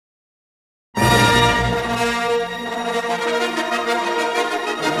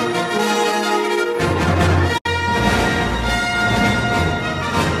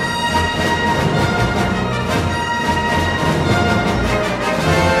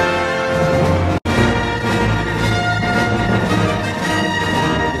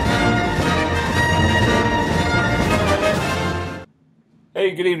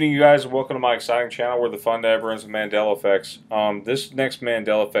Good evening, you guys, and welcome to my exciting channel where the fun never ends with Mandela effects. This next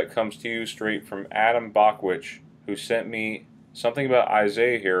Mandela effect comes to you straight from Adam Bockwich, who sent me something about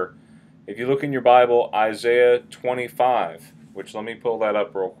Isaiah here. If you look in your Bible, Isaiah 25, which let me pull that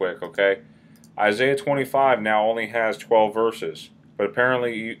up real quick, okay? Isaiah 25 now only has 12 verses, but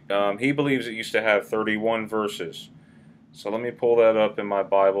apparently he believes it used to have 31 verses. So let me pull that up in my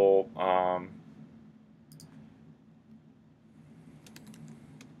Bible.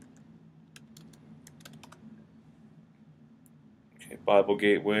 Bible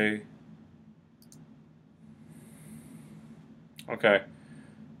Gateway. Okay,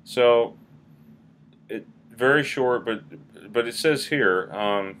 so it very short, but it says here.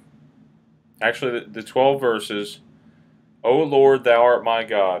 Actually, the 12 verses. O Lord, thou art my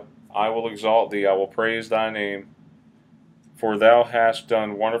God. I will exalt thee. I will praise thy name. For thou hast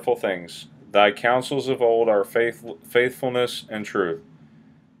done wonderful things. Thy counsels of old are faithfulness and truth.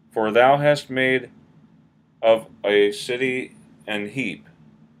 For thou hast made of a city an heap,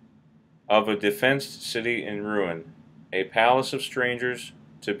 of a defenced city in ruin, a palace of strangers,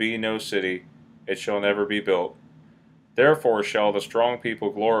 to be no city, it shall never be built. Therefore shall the strong people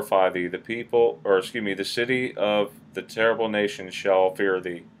glorify thee, the city of the terrible nations shall fear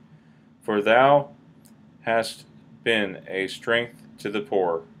thee. For thou hast been a strength to the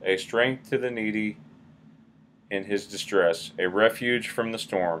poor, a strength to the needy in his distress, a refuge from the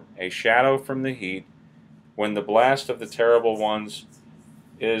storm, a shadow from the heat, when the blast of the terrible ones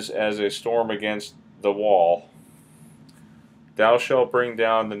is as a storm against the wall. Thou shalt bring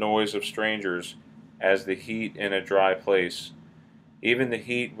down the noise of strangers as the heat in a dry place, even the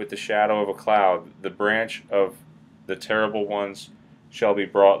heat with the shadow of a cloud. The branch of the terrible ones shall be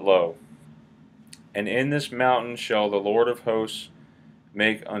brought low. And in this mountain shall the Lord of hosts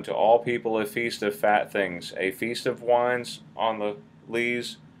make unto all people a feast of fat things, a feast of wines on the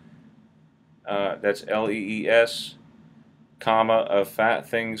lees, that's Lees, comma, of fat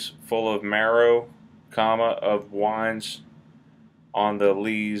things full of marrow, comma, of wines on the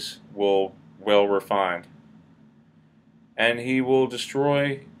lees will well refined. And he will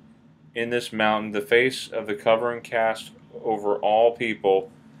destroy in this mountain the face of the covering cast over all people,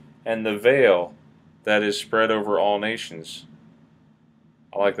 and the veil that is spread over all nations.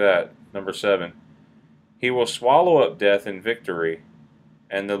 I like that. Number 7. He will swallow up death in victory,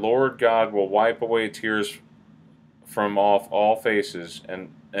 and the Lord God will wipe away tears from off all faces, and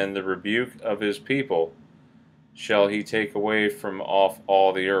the rebuke of his people shall he take away from off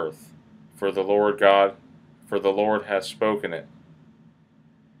all the earth. For the Lord hath spoken it.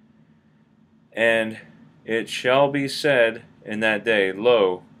 And it shall be said in that day,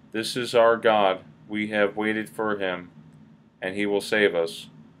 Lo, this is our God, we have waited for him, and he will save us.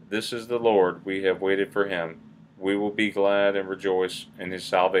 This is the Lord, we have waited for him. We will be glad and rejoice in his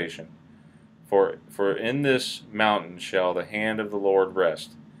salvation. For in this mountain shall the hand of the Lord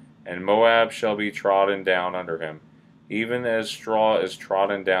rest, and Moab shall be trodden down under him, even as straw is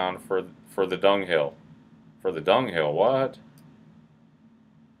trodden down for the dunghill. For the dunghill, what?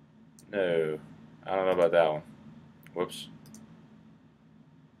 No, I don't know about that one. Whoops.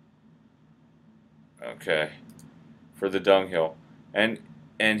 Okay. For the dunghill.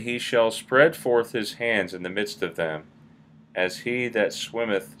 And he shall spread forth his hands in the midst of them, as he that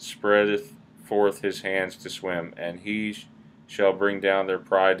swimmeth spreadeth forth his hands to swim, and he shall bring down their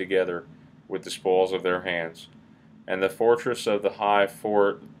pride together with the spoils of their hands. And the fortress of the high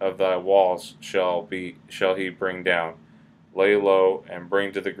fort of thy walls shall he bring down, lay low, and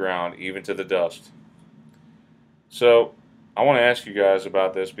bring to the ground, even to the dust. So, I want to ask you guys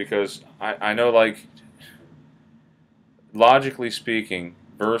about this, because I know, like, logically speaking,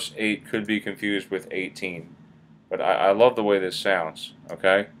 verse 8 could be confused with 18. But I love the way this sounds,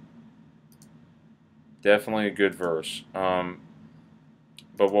 okay? Definitely a good verse. But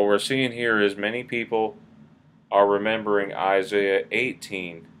what we're seeing here is many people are remembering Isaiah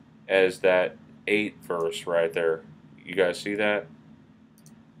 18 as that 8 verse right there. You guys see that?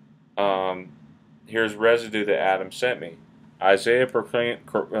 Here's residue that Adam sent me. Isaiah proclaims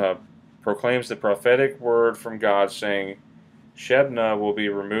the prophetic word from God, saying, Shebna will be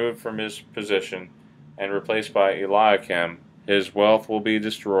removed from his position and replaced by Eliakim. His wealth will be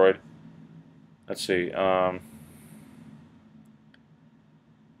destroyed. Let's see.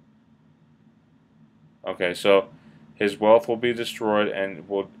 Okay, so his wealth will be destroyed,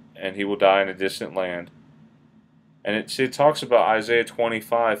 and he will die in a distant land. And it talks about Isaiah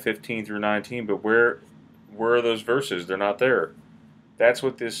 25:15 through 19, but where are those verses? They're not there. That's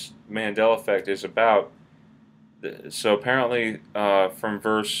what this Mandela effect is about. So apparently, from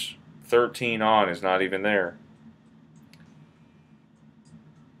verse 13 on is not even there.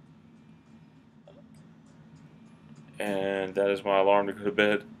 And that is my alarm to go to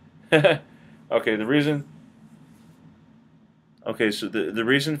bed. Okay, the reason. Okay, so the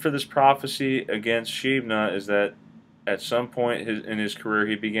reason for this prophecy against Shebna is that at some point in his career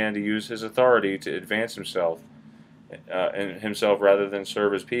he began to use his authority to advance himself, and himself rather than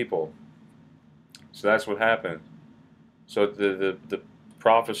serve his people. So that's what happened. So the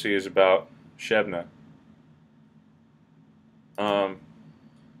prophecy is about Shebna.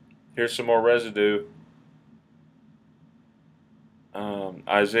 Here's some more residue.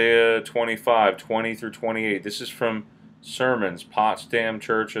 Isaiah 25, 20 through 28. This is from Sermons, Potsdam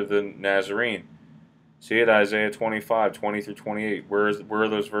Church of the Nazarene. See it, Isaiah 25, 20 through 28. Where are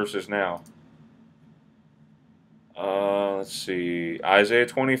those verses now? Let's see. Isaiah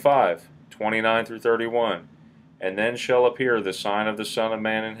 25, 29 through 31. And then shall appear the sign of the Son of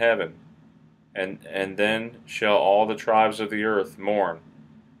Man in heaven, and then shall all the tribes of the earth mourn.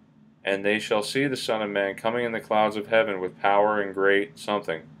 And they shall see the Son of Man coming in the clouds of heaven with power and great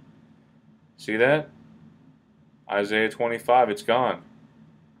something. See that? Isaiah 25, it's gone.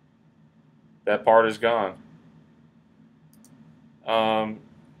 That part is gone.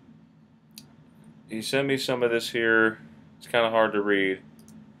 He sent me some of this here. It's kind of hard to read.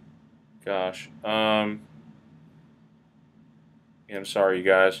 Gosh. Yeah, I'm sorry, you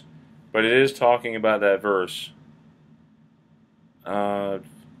guys. But it is talking about that verse.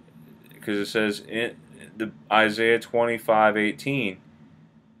 Because it says in the Isaiah 25:18,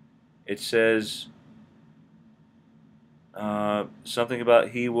 it says something about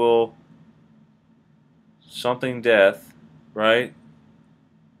he will something death, right?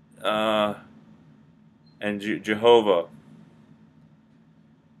 And Jehovah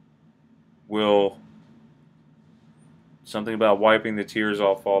will something about wiping the tears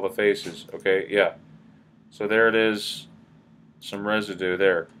off all the faces. Okay, yeah. So there it is. Some residue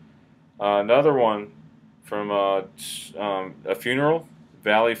there. Another one from a funeral,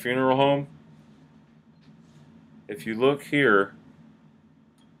 Valley Funeral Home. If you look here,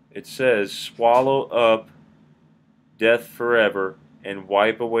 it says, swallow up death forever and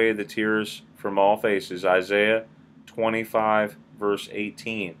wipe away the tears from all faces. Isaiah 25, verse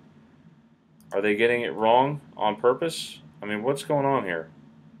 18. Are they getting it wrong on purpose? I mean, what's going on here?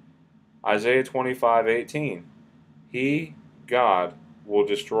 Isaiah 25:18. He, God, will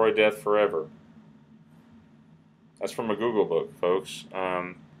destroy death forever. That's from a Google book, folks.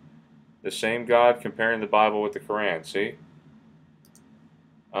 The same God comparing the Bible with the Quran, see?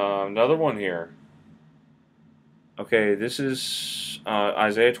 Another one here. Okay, this is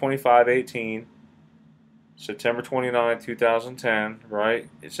Isaiah 25:18, September 29, 2010, right?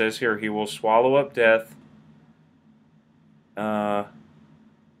 It says here, he will swallow up death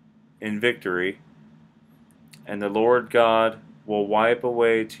in victory, and the Lord God will wipe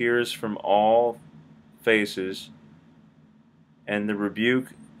away tears from all faces, and the rebuke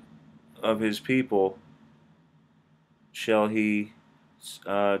of his people shall he,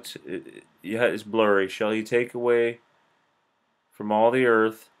 yeah, it's blurry, shall he take away from all the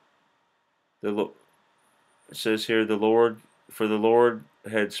earth. It says here, the Lord, for the Lord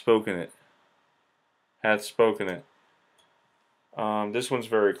had spoken it, hath spoken it. This one's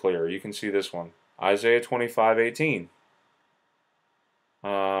very clear. You can see this one. Isaiah 25:18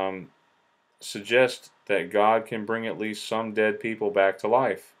 suggests that God can bring at least some dead people back to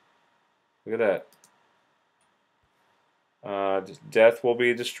life. Look at that. Death will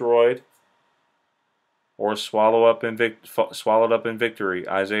be destroyed or swallowed up in victory.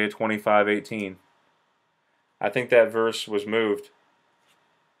 Isaiah 25:18. I think that verse was moved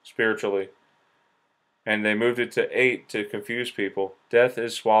spiritually, and they moved it to 8 to confuse people. Death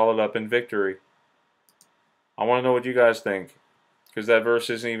is swallowed up in victory. I want to know what you guys think, because that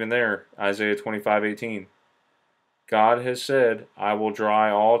verse isn't even there. Isaiah 25:18. God has said, I will dry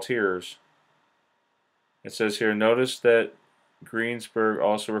all tears. It says here, notice that Greensburg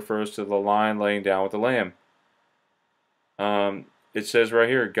also refers to the lion laying down with the lamb. It says right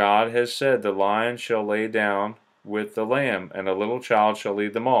here, God has said, the lion shall lay down with the lamb, and a little child shall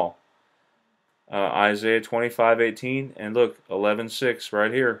lead them all. Isaiah 25:18, and look, 11:6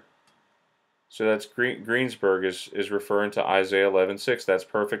 right here. So that's Greensburg is referring to Isaiah 11:6. That's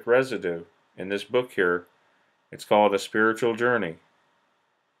perfect residue in this book here. It's called A Spiritual Journey.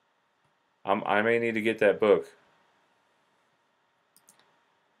 I may need to get that book.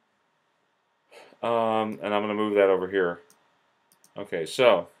 And I'm going to move that over here. Okay,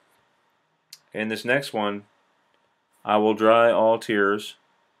 so in this next one, I will dry all tears.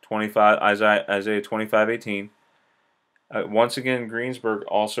 Isaiah 25:18. Once again, Greensburg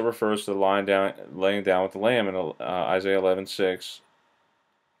also refers to the laying down with the lamb in Isaiah 11:6.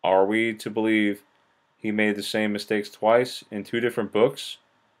 Are we to believe he made the same mistakes twice in 2 different books?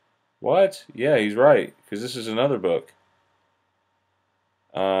 What? Yeah, he's right, because this is another book.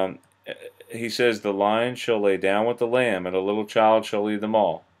 Um, he says, the lion shall lay down with the lamb, and a little child shall lead them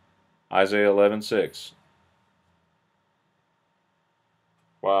all. Isaiah 11:6.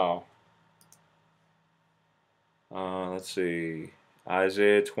 Wow. Let's see.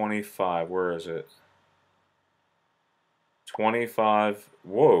 Isaiah 25. Where is it? 25.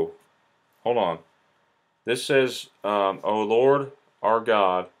 Whoa. Hold on. This says, O Lord, our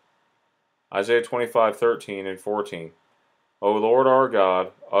God. Isaiah 25:13 and 14. O Lord our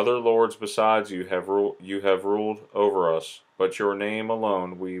God, other lords besides you have ruled over us, but your name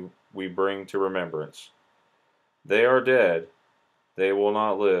alone we bring to remembrance. They are dead, they will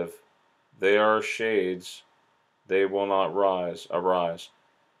not live. They are shades, they will not arise.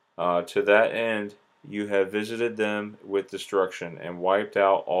 To that end you have visited them with destruction and wiped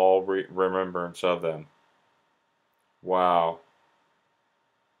out all remembrance of them. Wow.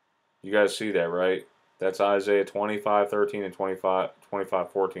 You guys see that, right? That's Isaiah 25:13 and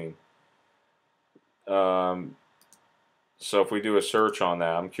 25:14. So if we do a search on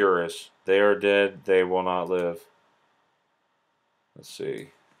that, I'm curious. They are dead, they will not live. Let's see.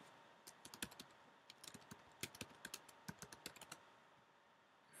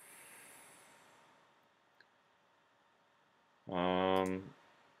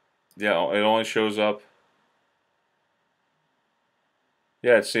 Yeah, it only shows up.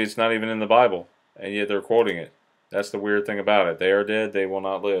 Yeah, see, it's not even in the Bible, and yet they're quoting it. That's the weird thing about it. They are dead, they will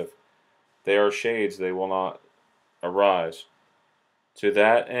not live. They are shades, they will not arise. To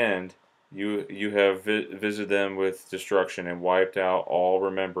that end, you have visited them with destruction and wiped out all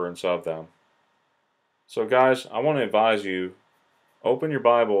remembrance of them. So guys, I want to advise you, open your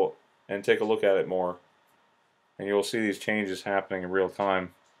Bible and take a look at it more, and you'll see these changes happening in real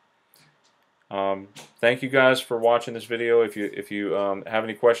time. Thank you guys for watching this video. If you have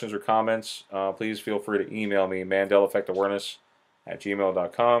any questions or comments, please feel free to email me,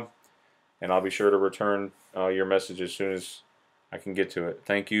 mandelaeffectawareness@gmail.com, and I'll be sure to return your message as soon as I can get to it.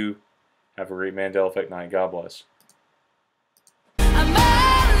 Thank you. Have a great Mandela Effect night. God bless.